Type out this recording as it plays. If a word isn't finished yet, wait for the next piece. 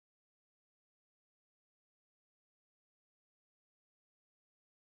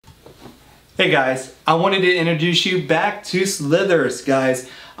Hey guys, I wanted to introduce you back to Slithers, guys.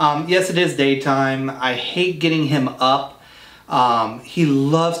 Yes, it is daytime. I hate getting him up. He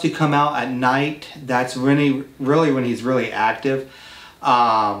loves to come out at night. That's really when he's really active.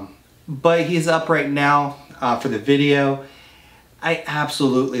 But he's up right now for the video. I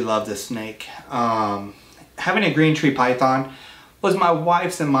absolutely love this snake. Having a green tree python was my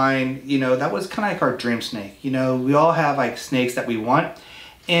wife's and mine, that was kind of like our dream snake. We all have like snakes that we want.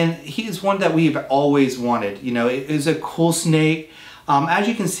 And he's one that we've always wanted. It is a cool snake. As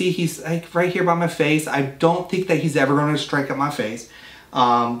you can see, he's like right here by my face. I don't think that he's ever going to strike at my face.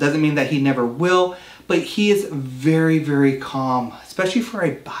 Doesn't mean that he never will, but he is very, very calm, especially for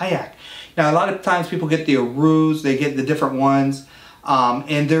a Biak. Now, a lot of times people get the Arus, they get the different ones,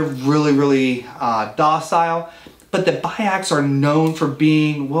 and they're really, really docile. But the Biaks are known for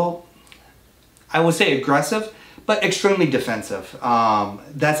being, well, I would say aggressive, but extremely defensive.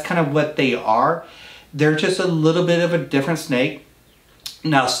 That's kind of what they are. They're just a little bit of a different snake.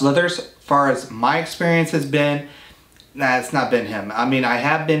 Now, Slithers, as far as my experience has been, it's not been him. I mean, I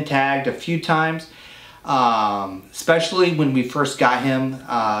have been tagged a few times, especially when we first got him.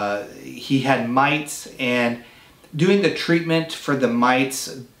 He had mites, and doing the treatment for the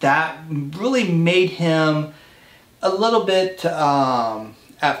mites, that really made him a little bit,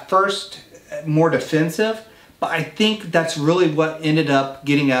 at first, more defensive. But I think that's really what ended up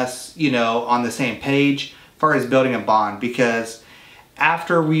getting us, on the same page as far as building a bond. Because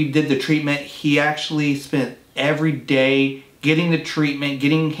after we did the treatment, he actually spent every day getting the treatment,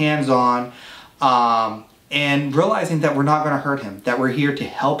 getting hands-on, and realizing that we're not going to hurt him, that we're here to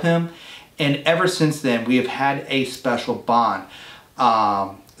help him. And ever since then, we have had a special bond.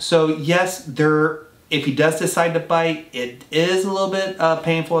 So yes, if he does decide to bite, it is a little bit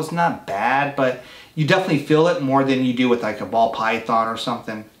painful. It's not bad, but you definitely feel it more than you do with like a ball python or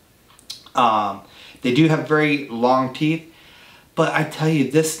something. They do have very long teeth, but I tell you,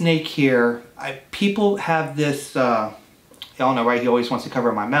 this snake here, people have this, I don't know, right? He always wants to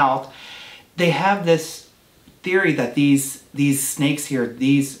cover my mouth. They have this theory that these snakes here,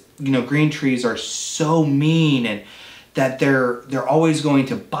 these green trees are so mean and that they're always going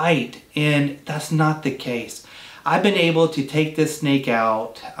to bite, and that's not the case. I've been able to take this snake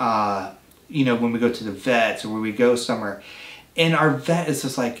out, when we go to the vets or when we go somewhere, and our vet is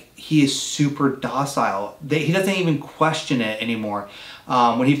just like, he is super docile. He doesn't even question it anymore.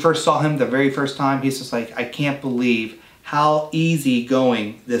 When he first saw him the very first time, he's just like, I can't believe how easy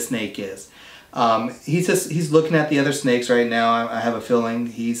going this snake is. He's looking at the other snakes right now. I have a feeling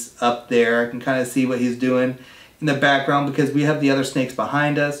he's up there. I can kind of see what he's doing in the background because we have the other snakes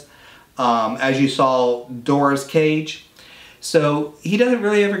behind us. As you saw, Dora's cage. So he doesn't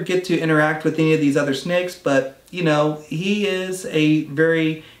really ever get to interact with any of these other snakes, but he is a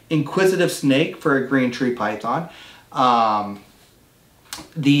very inquisitive snake for a green tree python.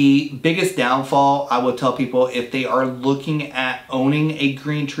 The biggest downfall I will tell people if they are looking at owning a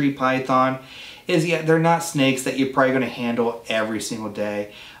green tree python is, yeah, they're not snakes that you're probably going to handle every single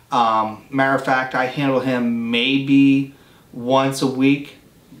day. Matter of fact, I handle him maybe once a week,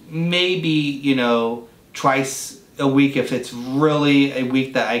 maybe, twice a week if it's really a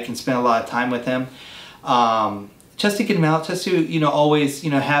week that I can spend a lot of time with him. Just to get him out, just to, always,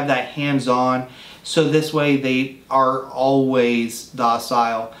 have that hands-on. So this way they are always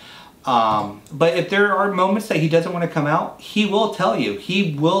docile. But if there are moments that he doesn't want to come out, he will tell you.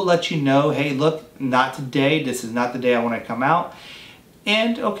 He will let you know, hey, look, not today. This is not the day I want to come out.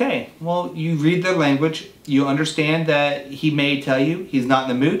 And okay, well, you read their language. You understand that he may tell you he's not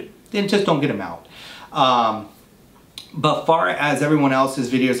in the mood. Then just don't get him out. But far as everyone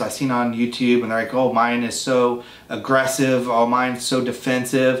else's videos I've seen on YouTube, and they're like, oh, mine is so aggressive, oh, mine's so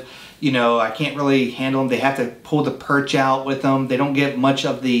defensive, I can't really handle them. They have to pull the perch out with them. They don't get much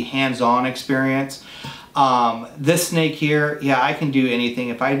of the hands-on experience. This snake here, yeah, I can do anything.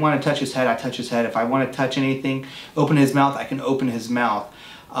 If I want to touch his head, I touch his head. If I want to touch anything, open his mouth, I can open his mouth.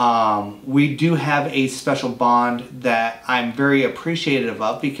 We do have a special bond that I'm very appreciative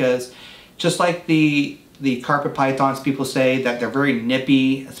of because just like the carpet pythons, people say that they're very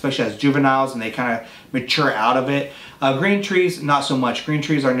nippy, especially as juveniles, and they kind of mature out of it. Green trees, not so much. Green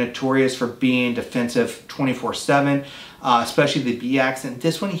trees are notorious for being defensive 24/7, especially the Biaks, and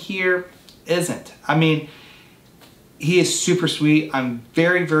this one here isn't. I mean, he is super sweet. I'm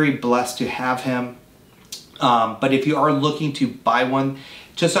very, very blessed to have him. But if you are looking to buy one,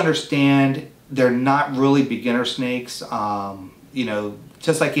 just understand they're not really beginner snakes.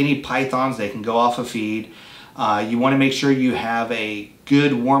 Just like any pythons, they can go off a feed. You want to make sure you have a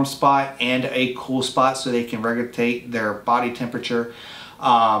good warm spot and a cool spot so they can regulate their body temperature.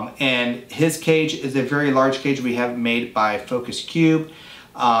 And his cage is a very large cage we have made by Focus Cube.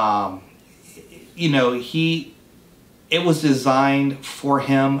 You know, it was designed for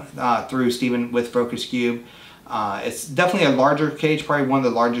him through Stephen with Focus Cube. It's definitely a larger cage, probably one of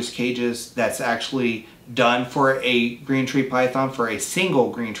the largest cages that's actually done for a green tree python, for a single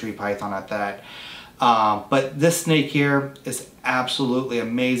green tree python at that. But this snake here is absolutely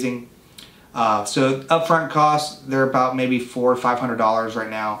amazing. So upfront costs, they're about maybe $400 or $500 right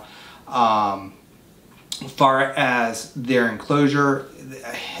now. As far as their enclosure,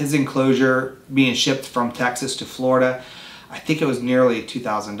 his enclosure being shipped from Texas to Florida, I think it was nearly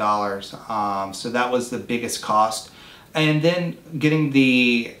 $2,000. So that was the biggest cost. And then getting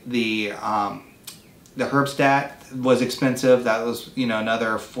the Herbstat was expensive. That was, you know,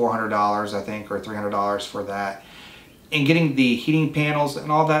 another $400 I think, or $300 for that. And getting the heating panels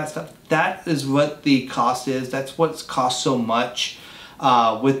and all that stuff, that is what the cost is. That's what's cost so much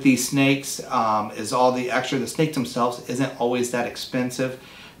with these snakes, is all the extra. The snakes themselves isn't always that expensive,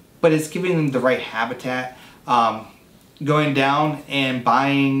 but it's giving them the right habitat. Going down and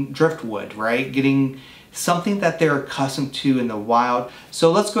buying driftwood, right? Getting something that they're accustomed to in the wild.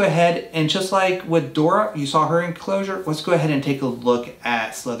 So let's go ahead and, just like with Dora, you saw her enclosure, let's go ahead and take a look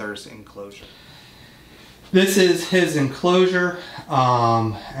at Slither's enclosure. This is his enclosure.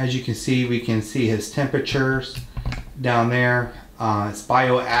 As you can see, we can see his temperatures down there. It's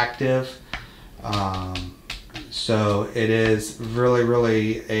bioactive. So it is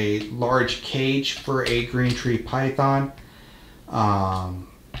really a large cage for a green tree python.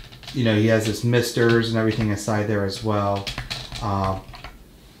 You know, he has his misters and everything inside there as well.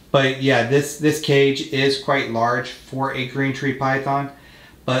 But yeah, this cage is quite large for a green tree python.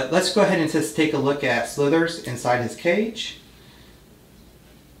 But let's go ahead and just take a look at Slither's inside his cage.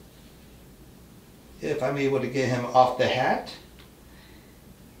 If I'm able to get him off the hat.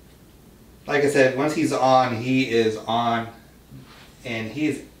 Like I said, once he's on, he is on. And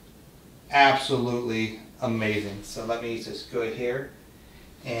he's absolutely amazing. So let me just go here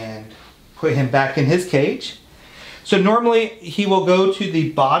and put him back in his cage. So normally he will go to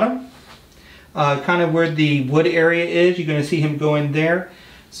the bottom, kind of where the wood area is. You're going to see him going there.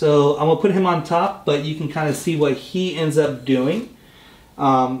 So I'm going to put him on top, but you can kind of see what he ends up doing.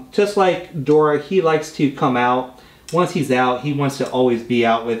 Just like Dora, he likes to come out. Once he's out, he wants to always be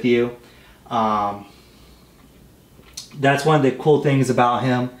out with you. That's one of the cool things about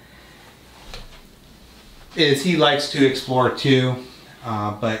him, is he likes to explore too.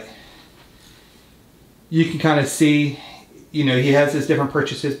 But you can kind of see, you know, he has his different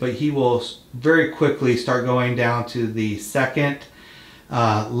purchases, but he will very quickly start going down to the second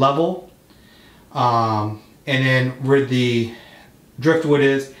level. And then where the driftwood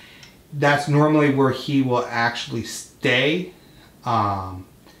is, that's normally where he will actually stay.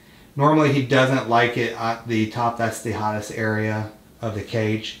 Normally he doesn't like it at the top. That's the hottest area of the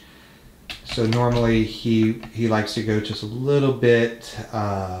cage. So normally he likes to go just a little bit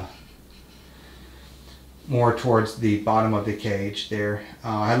more towards the bottom of the cage there.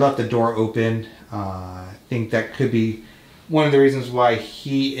 I left the door open. I think that could be one of the reasons why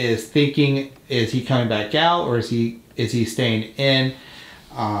he is thinking, is he coming back out, or is he staying in?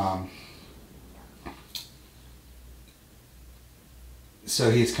 So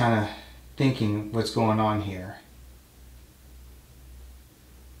he's kind of thinking what's going on here.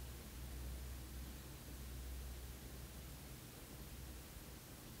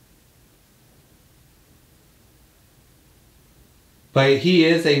 But he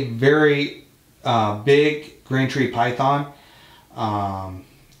is a very big green tree python.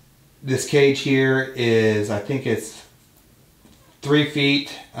 This cage here is, I think it's 3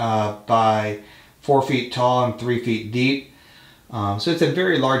 feet by 4 feet tall and 3 feet deep. So it's a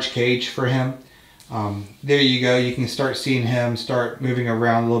very large cage for him. There you go. You can start seeing him start moving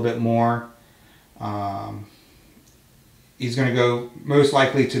around a little bit more. He's going to go most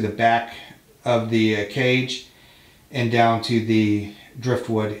likely to the back of the cage and down to the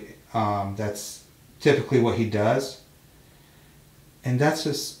driftwood. That's typically what he does. And that's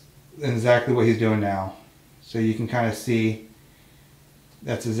just exactly what he's doing now. So you can kind of see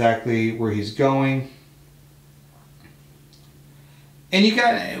that's exactly where he's going. And you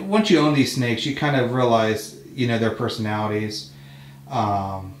got, once you own these snakes, you kind of realize, you know, their personalities.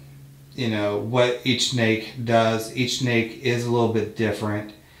 You know, what each snake does. Each snake is a little bit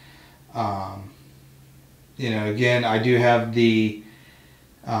different. You know, again, I do have the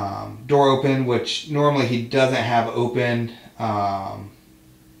door open, which normally he doesn't have open,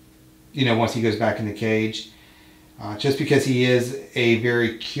 you know, once he goes back in the cage. Just because he is a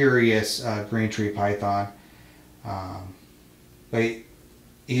very curious green tree python. But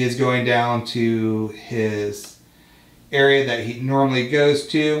he is going down to his area that he normally goes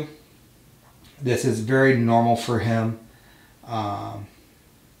to. This is very normal for him.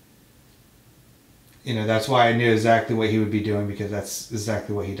 You know, that's why I knew exactly what he would be doing, because that's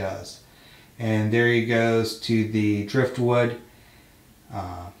exactly what he does. And there he goes to the driftwood.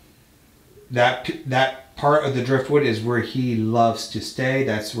 That part of the driftwood is where he loves to stay.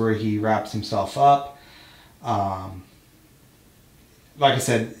 That's where he wraps himself up. Like I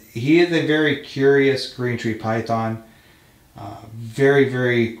said, he is a very curious green tree python. Very,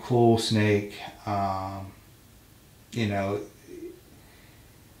 very cool snake. You know,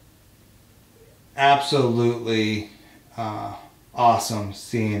 absolutely awesome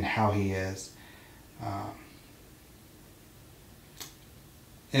seeing how he is.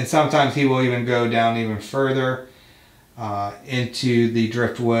 And sometimes he will even go down even further into the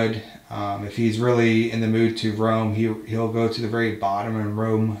driftwood. If he's really in the mood to roam, he'll go to the very bottom and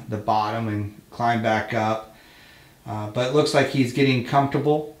roam the bottom and climb back up. But it looks like he's getting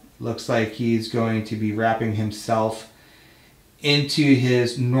comfortable. Looks like he's going to be wrapping himself into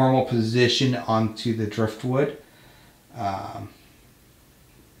his normal position onto the driftwood.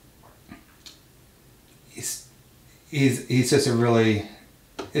 He's just a really,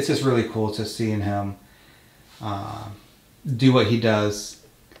 it's just really cool to seeing him do what he does,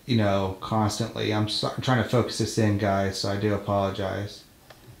 you know, constantly. I'm trying to focus this in, guys, so I do apologize.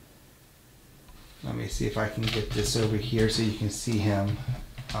 Let me see if I can get this over here so you can see him.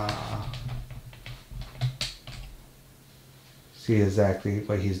 See exactly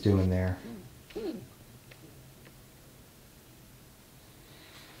what he's doing there.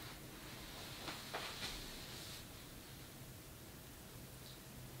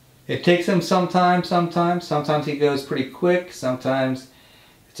 It takes him sometimes he goes pretty quick, sometimes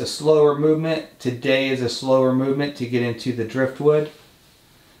it's a slower movement. Today is a slower movement to get into the driftwood.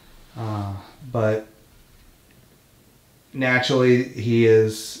 But naturally he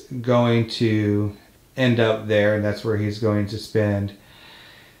is going to end up there, and that's where he's going to spend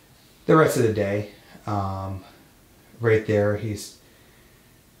the rest of the day. Right there, he's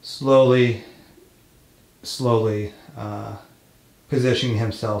slowly positioning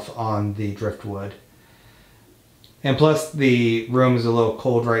himself on the driftwood. And plus the room is a little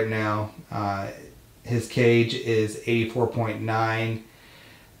cold right now. His cage is 84.9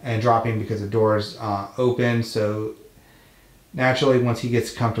 and dropping because the door's open, so naturally once he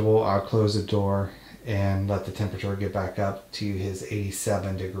gets comfortable, I'll close the door and let the temperature get back up to his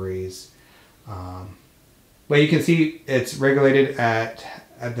 87 degrees. But you can see it's regulated at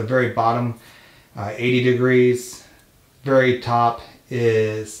the very bottom, 80 degrees. Very top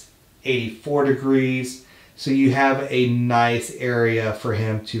is 84 degrees. So you have a nice area for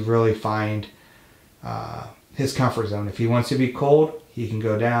him to really find his comfort zone. If he wants to be cold, he can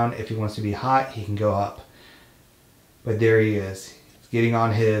go down. If he wants to be hot, he can go up. But there he is. He's getting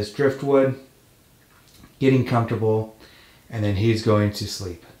on his driftwood, getting comfortable, and then he's going to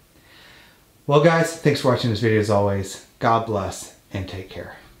sleep. Well, guys, thanks for watching this video as always. God bless and take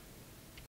care.